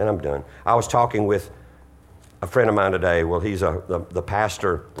 and I'm done. I was talking with a friend of mine today. Well, he's the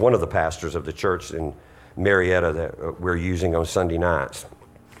pastor, one of the pastors of the church in Marietta that we're using on Sunday nights.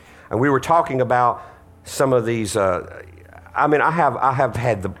 And we were talking about some of these, I have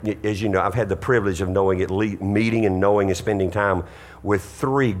had as you know, I've had the privilege of meeting and knowing and spending time with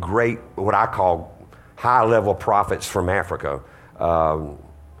three great, what I call high-level prophets from Africa.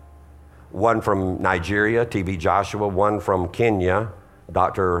 One from Nigeria, T.B. Joshua, one from Kenya,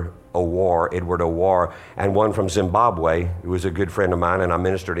 Dr. Edward Owar, and one from Zimbabwe, who was a good friend of mine, and I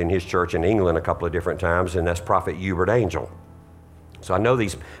ministered in his church in England a couple of different times, and that's Prophet Hubert Angel. So I know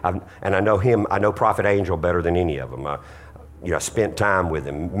these, and I know him, I know Prophet Angel better than any of them. I spent time with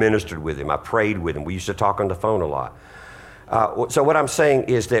him, ministered with him, I prayed with him. We used to talk on the phone a lot. So what I'm saying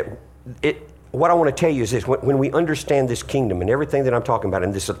is that what I want to tell you is this: when we understand this kingdom and everything that I'm talking about,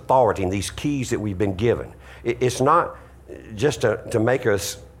 and this authority and these keys that we've been given, it's not just to make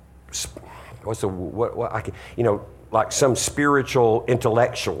us, like some spiritual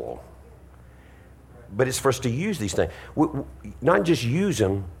intellectual, but it's for us to use these things. Not just use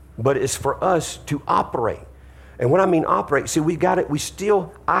them, but it's for us to operate. And when I mean operate, see,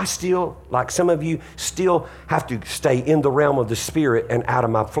 I still, like some of you, still have to stay in the realm of the spirit and out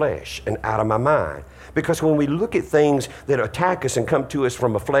of my flesh and out of my mind. Because when we look at things that attack us and come to us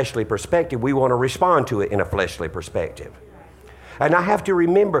from a fleshly perspective, we want to respond to it in a fleshly perspective. And I have to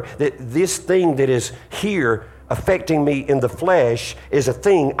remember that this thing that is here affecting me in the flesh is a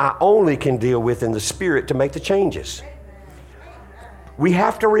thing I only can deal with in the spirit to make the changes. We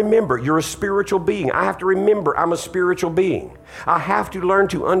have to remember you're a spiritual being. I have to remember I'm a spiritual being. I have to learn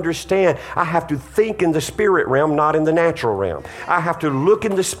to understand. I have to think in the spirit realm, not in the natural realm. I have to look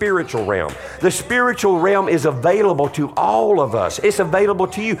in the spiritual realm. The spiritual realm is available to all of us. It's available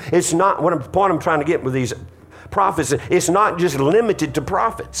to you. It's not, point I'm trying to get with these prophets, it's not just limited to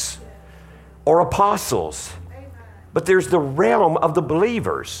prophets or apostles, but there's the realm of the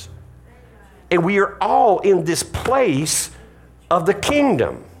believers. And we are all in this place of the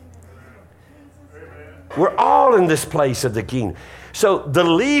kingdom. We're all in this place of the kingdom. So the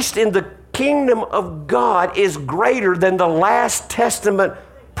least in the kingdom of God is greater than the last Testament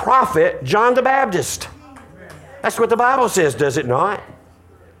prophet, John the Baptist. That's what the Bible says, does it not?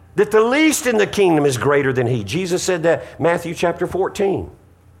 That the least in the kingdom is greater than he. Jesus said that, Matthew chapter 14.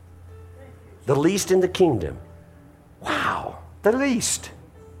 The least in the kingdom. Wow, the least.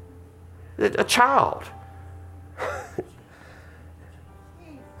 A child.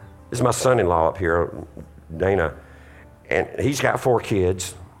 This is my son-in-law up here, Dana, and he's got 4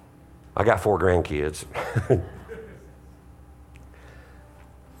 kids. I got 4 grandkids.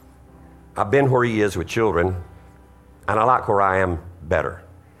 I've been where he is with children, and I like where I am better.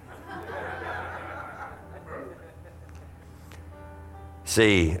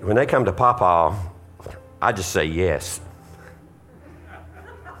 See, when they come to Papa, I just say yes.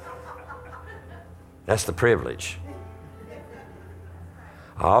 That's the privilege.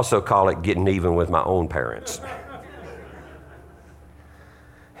 I also call it getting even with my own parents.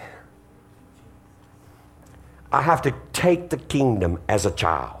 I have to take the kingdom as a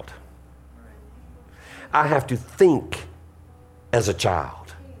child. I have to think as a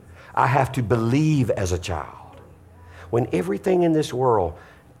child. I have to believe as a child. When everything in this world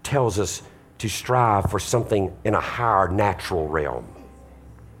tells us to strive for something in a higher natural realm.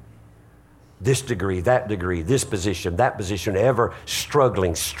 This degree, this position, that position, ever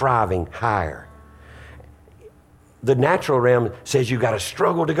struggling, striving higher. The natural realm says you got to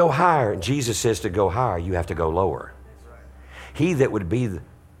struggle to go higher. And Jesus says to go higher, you have to go lower. He that would be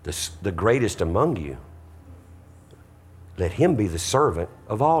the greatest among you, let him be the servant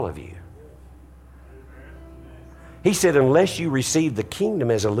of all of you. He said, unless you receive the kingdom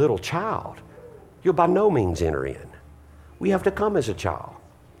as a little child, you'll by no means enter in. We have to come as a child.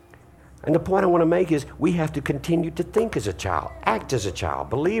 And the point I want to make is we have to continue to think as a child, act as a child,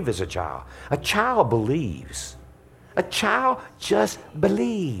 believe as a child. A child believes. A child just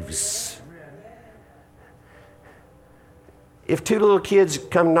believes. If 2 little kids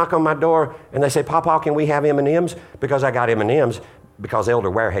come knock on my door and they say, Papa, can we have M&Ms? Because I got M&Ms because Elder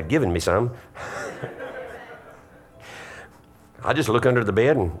Ware had given me some. I just look under the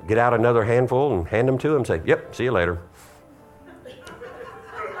bed and get out another handful and hand them to them and say, yep, see you later.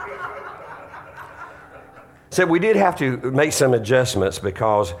 So we did have to make some adjustments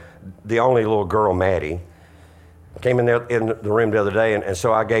because the only little girl, Maddie, came in there in the room the other day, and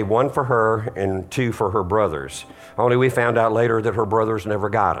so I gave 1 for her and 2 for her brothers. Only we found out later that her brothers never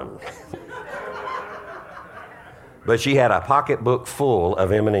got them. But she had a pocketbook full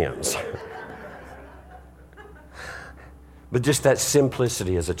of M&Ms. But just that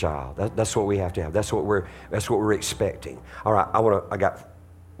simplicity as a child, that's what we have to have. That's what we're expecting. All right,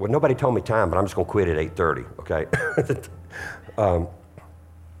 well, nobody told me time, but I'm just going to quit at 8:30, okay?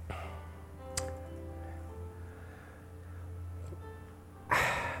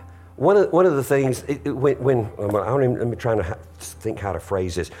 One of the things, let me try to think how to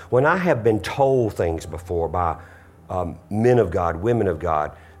phrase this. When I have been told things before by men of God, women of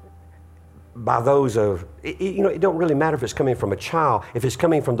God, by those of, it don't really matter if it's coming from a child, if it's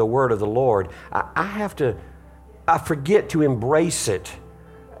coming from the word of the Lord, I forget to embrace it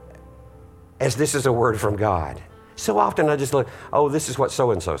as this is a word from God. So often I just look, oh, this is what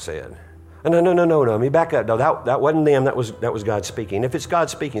so-and-so said. No, let me back up. No, that wasn't them, that was God speaking. If it's God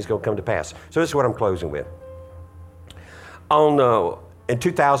speaking, it's going to come to pass. So this is what I'm closing with. In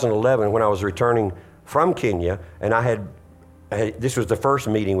 2011, when I was returning from Kenya, and this was the first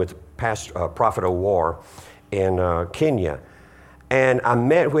meeting with Prophet Owar in Kenya, and I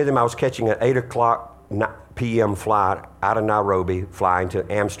met with him. I was catching an 8 o'clock p.m. flight out of Nairobi, flying to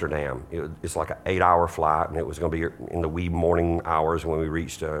Amsterdam. It's like an 8-hour flight, and it was going to be in the wee morning hours when we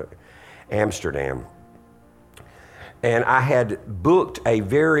reached Amsterdam. And I had booked a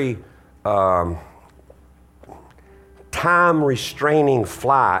very time-restraining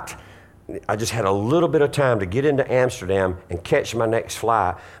flight. I just had a little bit of time to get into Amsterdam and catch my next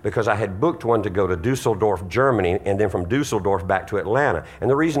flight because I had booked one to go to Dusseldorf, Germany, and then from Dusseldorf back to Atlanta. And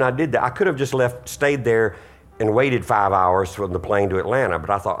the reason I did that, I could have just stayed there and waited 5 hours from the plane to Atlanta, but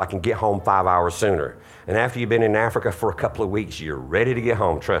I thought I can get home 5 hours sooner. And after you've been in Africa for a couple of weeks, you're ready to get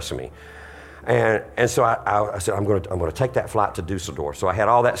home, trust me. And so I said, I'm going to take that flight to Dusseldorf. So I had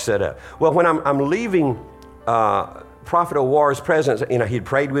all that set up. Well, when I'm leaving Prophet Owar's presence, he'd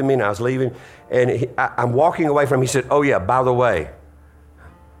prayed with me and I was leaving, and I'm walking away from him. He said, oh yeah, by the way,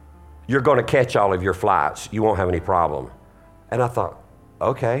 you're going to catch all of your flights. You won't have any problem. And I thought,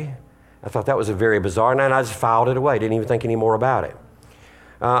 okay. I thought that was a very bizarre, and I just filed it away. Didn't even think any more about it.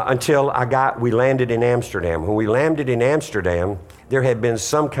 Until we landed in Amsterdam. When we landed in Amsterdam, there had been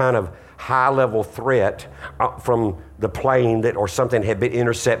some kind of high-level threat from the plane or something had been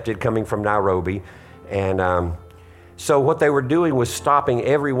intercepted coming from Nairobi. And so what they were doing was stopping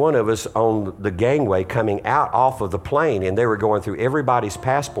every one of us on the gangway coming out off of the plane, and they were going through everybody's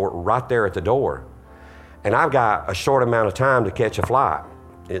passport right there at the door. And I've got a short amount of time to catch a flight.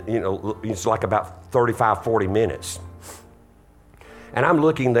 It's like about 35, 40 minutes. And I'm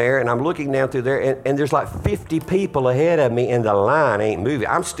looking there, and I'm looking down through there, and there's like 50 people ahead of me, and the line ain't moving.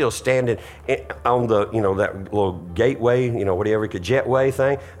 I'm still standing on the, that little gateway, whatever, jetway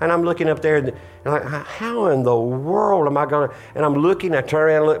thing, and I'm looking up there, and I'm like, how in the world am I going to, and I'm looking, I turn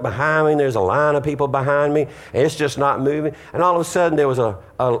around and look behind me, and there's a line of people behind me, and it's just not moving. And all of a sudden, there was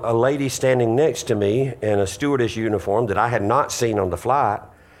a lady standing next to me in a stewardess uniform that I had not seen on the flight,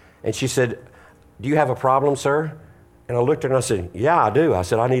 and she said, "Do you have a problem, sir?" And I looked at her and I said, "Yeah, I do." I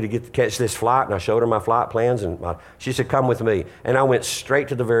said, "I need to catch this flight." And I showed her my flight plans. And she said, "Come with me." And I went straight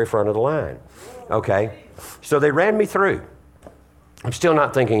to the very front of the line. Okay. So they ran me through. I'm still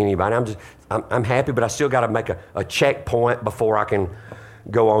not thinking anybody. I'm happy, but I still got to make a checkpoint before I can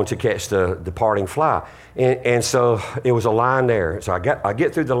go on to catch the departing flight. And so it was a line there. So I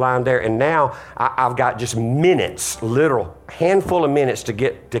get through the line there, and now I've got just minutes, literal handful of minutes to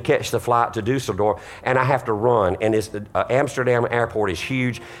catch the flight to Dusseldorf, and I have to run. And Amsterdam airport is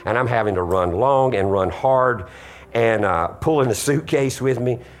huge, and I'm having to run long and run hard, and pulling a suitcase with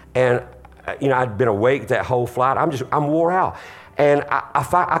me. And I'd been awake that whole flight. I'm wore out. And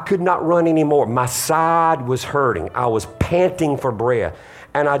I could not run anymore. My side was hurting. I was panting for breath.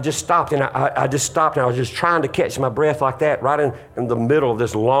 And I just stopped, and I just stopped, and I was just trying to catch my breath like that, right in the middle of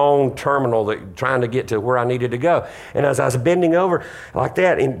this long terminal, trying to get to where I needed to go. And as I was bending over like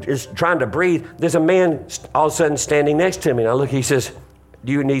that and just trying to breathe, there's a man all of a sudden standing next to me. And I look, he says,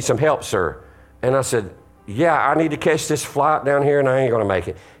 "Do you need some help, sir?" And I said, "Yeah, I need to catch this flight down here, and I ain't going to make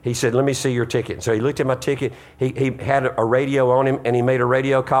it." He said, "Let me see your ticket." So he looked at my ticket. He had a radio on him, and he made a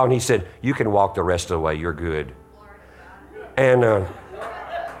radio call, and he said, "You can walk the rest of the way. You're good." And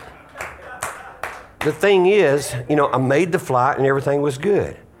the thing is, I made the flight, and everything was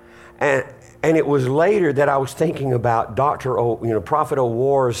good. And it was later that I was thinking about Prophet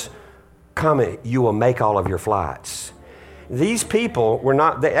O'War's comment, "You will make all of your flights." These people were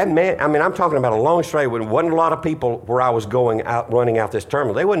not, I'm talking about a long straight, when wasn't a lot of people where I was going out, running out this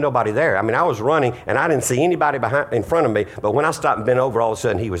terminal. There wasn't nobody there. I was running, and I didn't see anybody in front of me, but when I stopped and bent over, all of a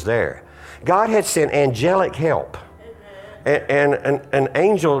sudden he was there. God had sent angelic help. And an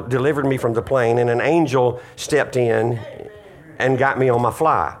angel delivered me from the plane, and an angel stepped in and got me on my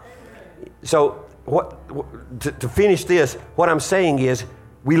fly. So to finish this, what I'm saying is,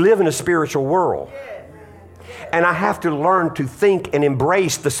 we live in a spiritual world. And I have to learn to think and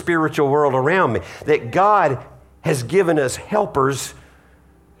embrace the spiritual world around me. That God has given us helpers,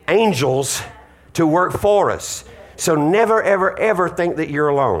 angels, to work for us. So never, ever, ever think that you're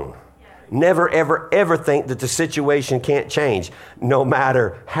alone. Never, ever, ever think that the situation can't change, no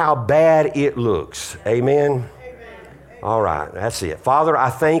matter how bad it looks. Amen? All right, that's it. Father, I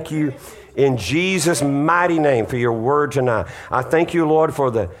thank you in Jesus' mighty name for your word tonight. I thank you, Lord,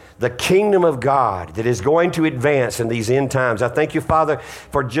 for the kingdom of God that is going to advance in these end times. I thank you, Father,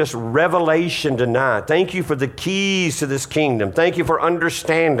 for just revelation tonight. Thank you for the keys to this kingdom. Thank you for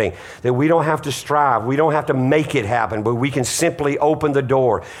understanding that we don't have to strive. We don't have to make it happen, but we can simply open the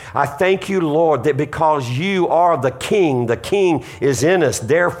door. I thank you, Lord, that because you are the King is in us.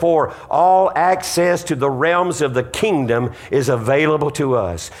 Therefore, all access to the realms of the kingdom is available to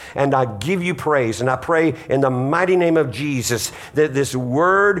us. And I give you praise, and I pray in the mighty name of Jesus that this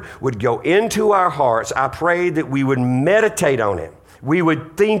word would go into our hearts. I pray that we would meditate on it. We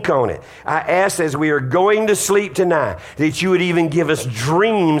would think on it. I ask as we are going to sleep tonight that you would even give us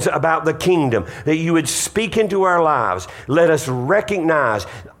dreams about the kingdom, that you would speak into our lives. Let us recognize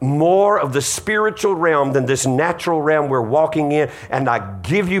more of the spiritual realm than this natural realm we're walking in, and I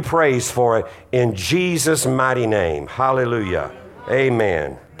give you praise for it in Jesus' mighty name. Hallelujah.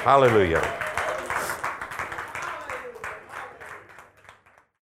 Amen. Hallelujah.